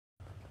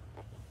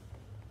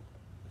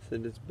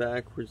Said it's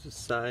backwards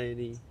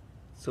society.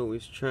 It's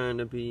always trying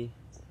to be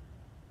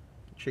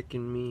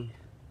tricking me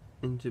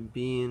into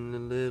being a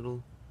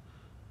little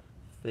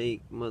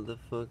fake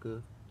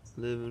motherfucker,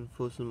 living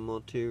for some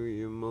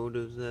ulterior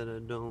motives that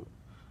I don't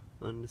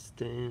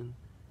understand.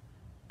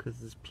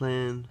 'Cause it's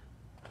planned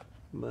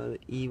by the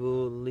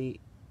evil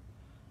elite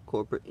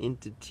corporate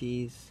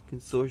entities,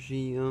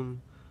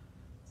 consortium,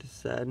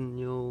 deciding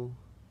your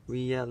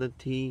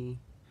reality.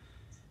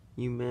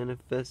 You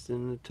manifest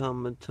in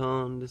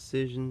automaton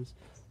decisions.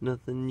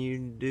 Nothing you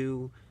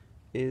do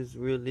is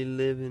really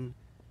living.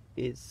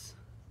 It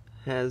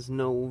has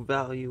no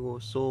value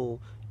or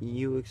soul.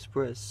 You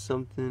express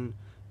something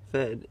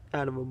fed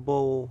out of a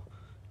bowl.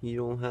 You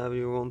don't have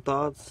your own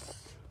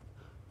thoughts.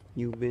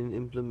 You've been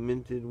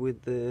implemented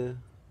with the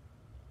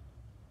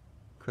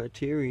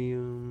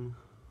criterion.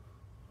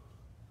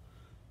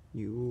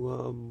 You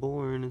are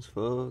boring as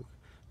fuck,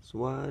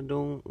 so I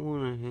don't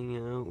wanna hang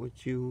out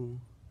with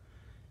you.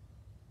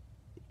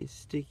 It's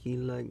sticky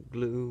like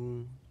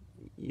glue.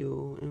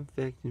 You're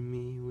infecting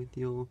me with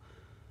your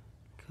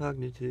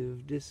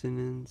cognitive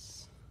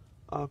dissonance,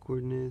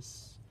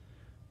 awkwardness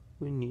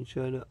when you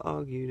try to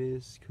argue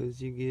this, 'cause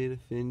you get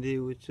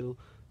offended with your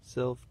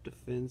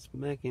self-defense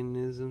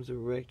mechanisms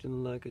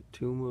erecting like a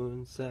tumor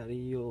inside of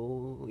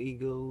your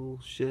ego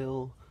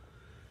shell.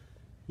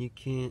 You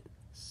can't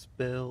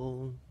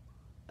spell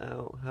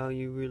out how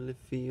you really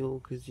feel,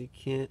 'cause you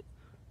can't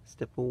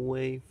step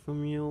away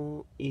from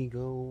your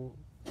ego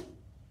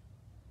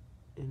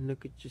and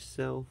look at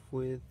yourself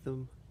with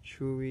the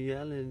true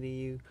reality.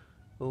 You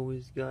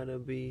always gotta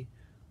be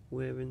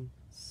wearing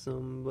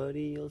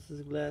somebody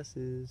else's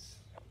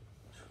glasses.